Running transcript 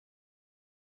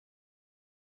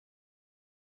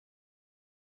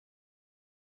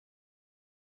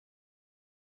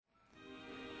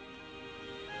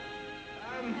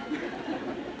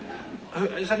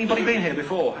Has anybody been here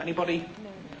before? Anybody?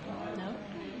 No.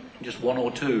 Just one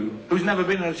or two. Who's never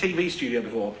been in a TV studio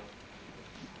before?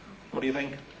 What do you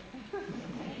think?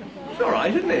 It's all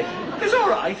right, isn't it? It's all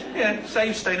right. Yeah,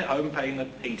 saves staying at home, paying the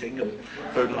heating and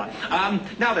food and light.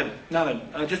 Now then,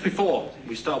 just before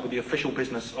we start with the official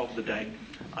business of the day,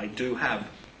 I do have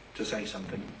to say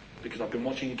something, because I've been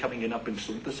watching you coming in. I've been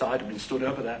stood at the side, I've been stood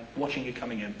over there, watching you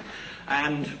coming in.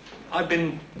 And I've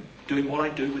been doing what I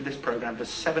do with this programme for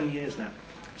 7 years now.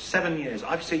 7 years.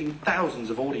 I've seen thousands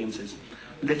of audiences,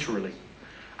 literally.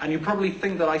 And you probably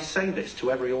think that I say this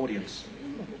to every audience.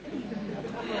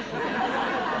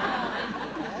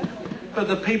 But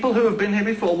the people who have been here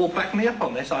before will back me up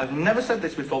on this. I've never said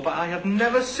this before, but I have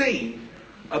never seen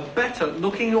a better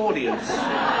looking audience.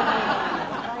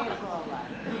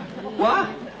 What?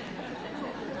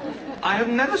 I have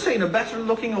never seen a better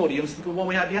looking audience than the one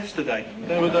we had yesterday.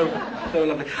 They were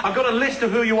lovely. I've got a list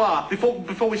of who you are.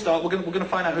 Before we start, we're going to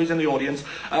find out who's in the audience.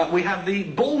 We have the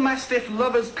Bull Mastiff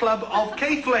Lovers Club of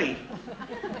Keighley.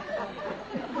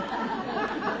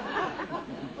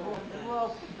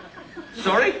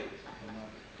 Sorry?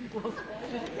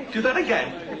 Do that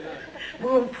again.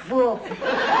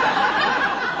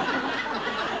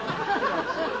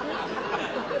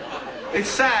 It's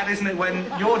sad, isn't it, when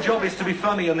your job is to be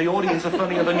funny and the audience are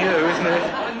funnier than you, isn't it?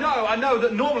 I know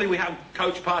that normally we have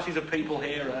coach parties of people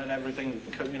here and everything,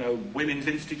 you know, women's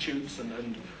institutes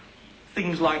and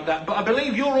things like that. But I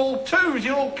believe you're all twos,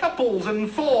 you're all couples and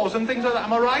fours and things like that.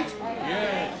 Am I right?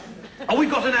 Yes. Oh,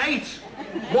 we've got an 8.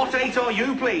 What 8 are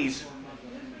you, please?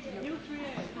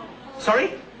 U3A.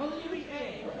 Sorry?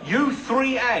 U3A.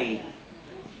 U3A.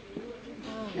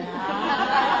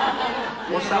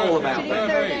 What's that all about?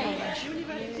 Third age.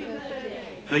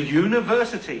 The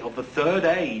University of the Third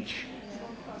Age.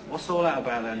 What's all that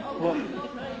about then? What?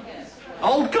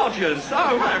 Old codgers.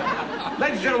 Oh, well.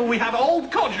 Ladies and gentlemen, we have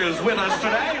old codgers with us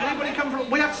today. Anybody come from?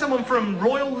 We had someone from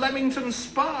Royal Leamington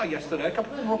Spa yesterday. A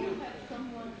couple of...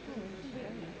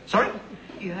 Sorry?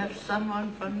 You have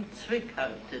someone from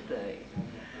Zwickau today.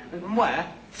 From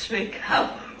where? Zwickau.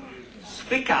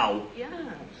 Zwickau. Yeah.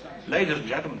 Ladies and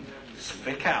gentlemen,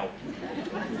 Zwickau.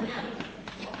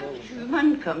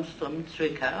 One comes from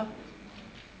Zwickau,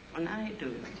 and I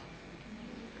do.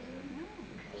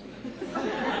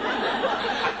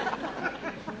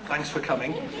 Thanks for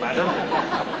coming, madam.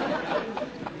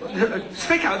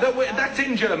 Zwickau, that's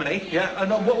in Germany, yeah?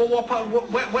 And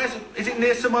where's... Is it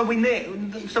near somewhere we know?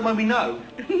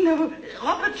 No,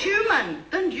 Robert Schumann.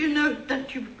 Don't you know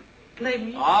that you play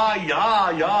me? Ah,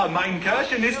 ja, mein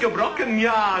Kirchen ist gebrochen,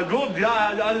 ja, good,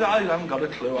 yeah, I haven't got a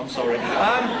clue, I'm sorry.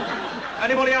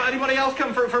 Anybody else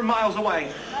come from miles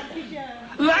away?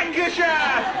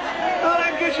 Lancashire!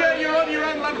 Lancashire, you're on your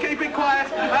own, love, keep it quiet.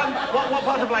 What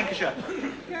part of Lancashire?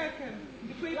 Kirkham.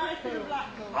 Between Bristol and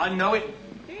Blackpool. I know it.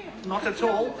 Not at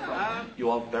all. You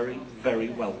are very, very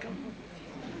welcome.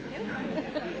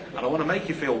 And I want to make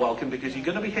you feel welcome because you're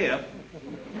going to be here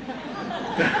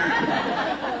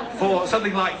for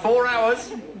something like 4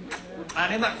 hours.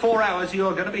 And in that 4 hours,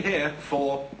 you're going to be here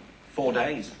for 4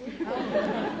 days.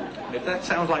 And if that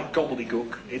sounds like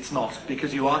gobbledygook, it's not,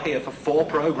 because you are here for 4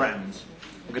 programmes.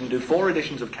 We're going to do 4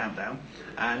 editions of Countdown.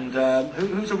 And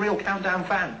who's a real Countdown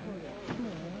fan?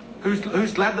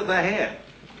 Who's glad that they're here?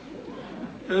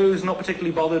 Who's not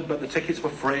particularly bothered, but the tickets were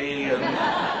free?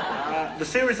 And the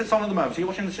series that's on at the moment. Are you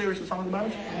watching the series that's on at the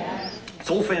moment? It's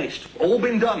all finished. All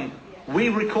been done. We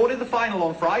recorded the final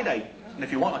on Friday. And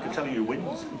if you want, I can tell you who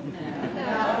wins.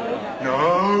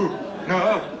 No.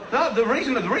 The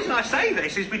reason I say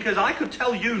this is because I could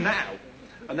tell you now,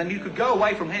 and then you could go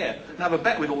away from here and have a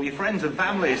bet with all your friends and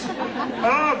families.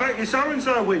 Oh, I bet you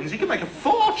so-and-so wins. You can make a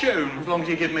fortune as long as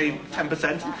you give me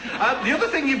 10%. The other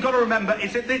thing you've got to remember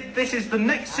is that this is the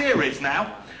next series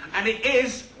now, and it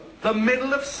is the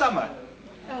middle of summer.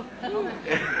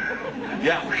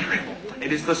 Yeah,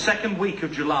 it is the 2nd week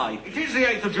of July. It is the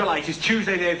 8th of July. It is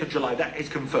Tuesday the 8th of July. That is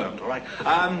confirmed, all right?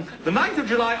 The 9th of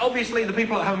July, obviously, the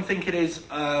people at home think it is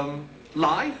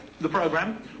live, the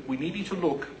programme. We need you to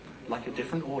look like a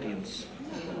different audience.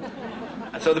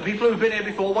 And so the people who've been here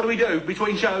before, what do we do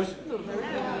between shows?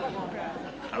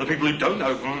 And the people who don't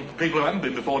know, people who haven't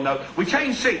been before know. We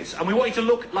change seats, and we want you to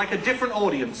look like a different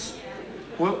audience.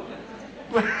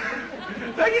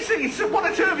 There you see, one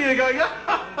or two of you are going,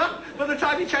 by the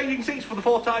time you're changing seats for the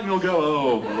 4th time, you'll go,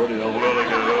 oh, bloody hell, where are they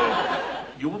going to go?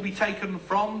 You will be taken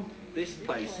from this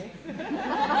place.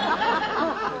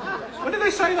 When did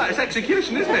they say that? It's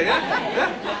execution, isn't it?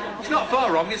 Yeah? It's not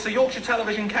far wrong. It's the Yorkshire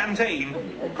Television Canteen.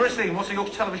 Christine, what's the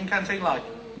Yorkshire Television Canteen like?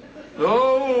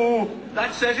 Oh,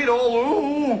 that says it all.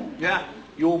 Ooh. Yeah,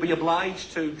 you'll be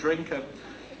obliged to drink a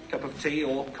cup of tea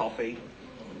or coffee.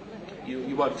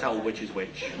 You won't tell which is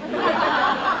which.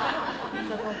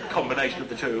 Combination of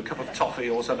the two, a cup of toffee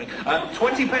or something.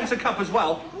 20 pence a cup as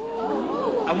well.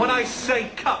 And when I say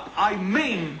cup, I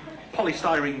mean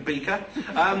polystyrene beaker.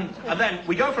 And then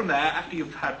we go from there, after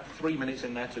you've had 3 minutes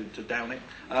in there to down it.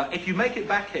 If you make it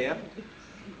back here,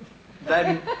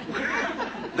 then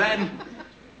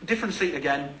different seat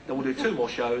again, then we'll do 2 more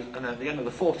shows, and then at the end of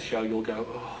the 4th show you'll go,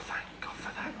 oh, thank God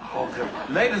for that. Oh, God.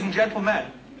 Ladies and gentlemen,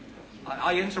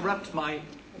 I interrupt my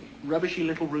rubbishy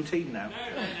little routine now.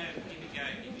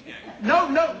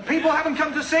 No, people haven't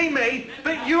come to see me.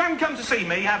 But you haven't come to see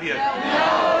me, have you?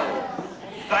 No.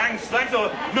 Thanks a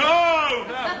lot.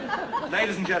 No.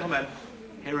 Ladies and gentlemen,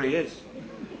 here he is.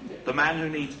 The man who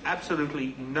needs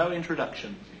absolutely no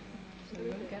introduction.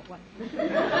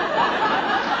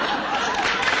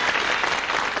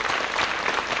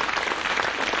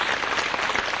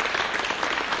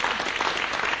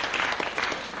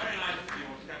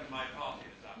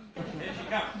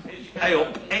 Hey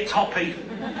up, it's Hoppy.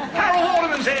 Carol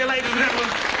Waterman's here, ladies and gentlemen.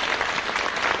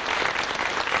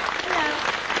 Hello.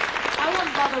 I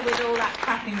won't bother with all that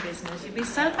clapping business. You'll be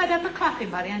so fed up of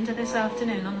clapping by the end of this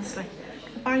afternoon, honestly.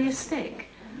 Can I borrow your stick?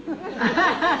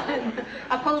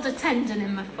 I pulled a tendon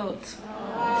in my foot.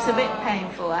 It's a bit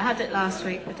painful. I had it last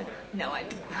week, but no, I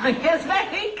didn't. It's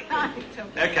very kind of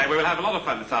you. OK, we will have a lot of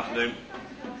fun this afternoon.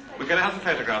 We're going to have some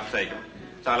photographs taken.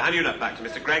 So I'll hand you back to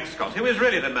Mr. Greg Scott, who is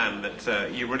really the man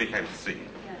that you really came to see.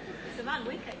 It's the man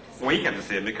we came to see. We came to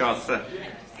see him because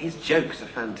his jokes are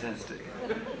fantastic.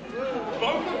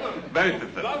 Both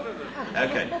of them.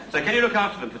 OK, so can you look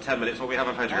after them for 10 minutes while we have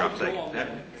a photograph taken? Yeah.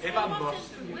 If I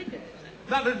must.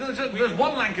 No, there's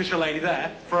one Lancashire lady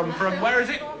there. From where is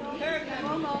it?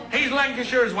 He's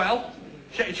Lancashire as well.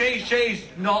 She's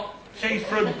not. She's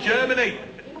from Germany.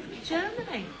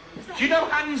 Germany? Do you know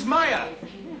Hans Meyer?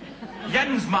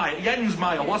 Jens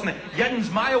Meyer, wasn't it?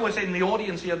 Jens Meyer was in the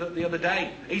audience the other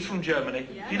day. He's from Germany.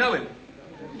 Do you know him?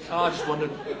 Oh, I just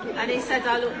wondered. And he said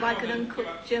I looked like an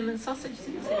uncooked German sausage,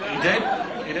 didn't he? He did.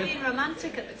 He did. Being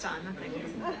romantic at the time, I think,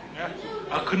 wasn't it? Yeah.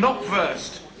 A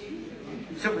Knopfwurst.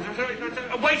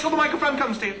 Wait till the microphone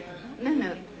comes to you.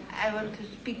 No, I want to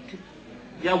speak to...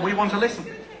 Yeah, we want to listen.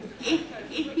 If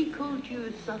he called you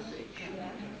a sausage,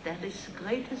 that is the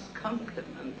greatest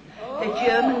compliment a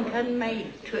German can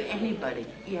make to anybody,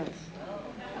 yes.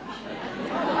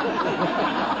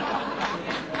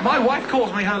 My wife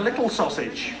calls me her little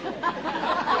sausage.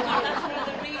 That's one of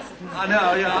the reasons. I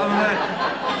know,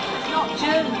 yeah. It's not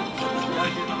German.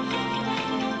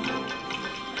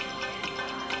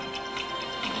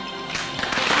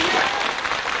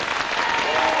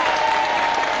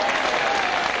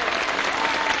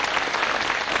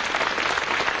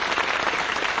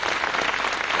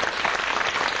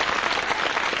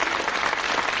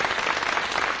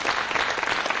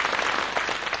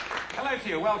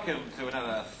 Welcome to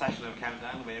another session of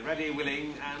Countdown. We're ready,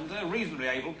 willing and reasonably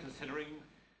able, considering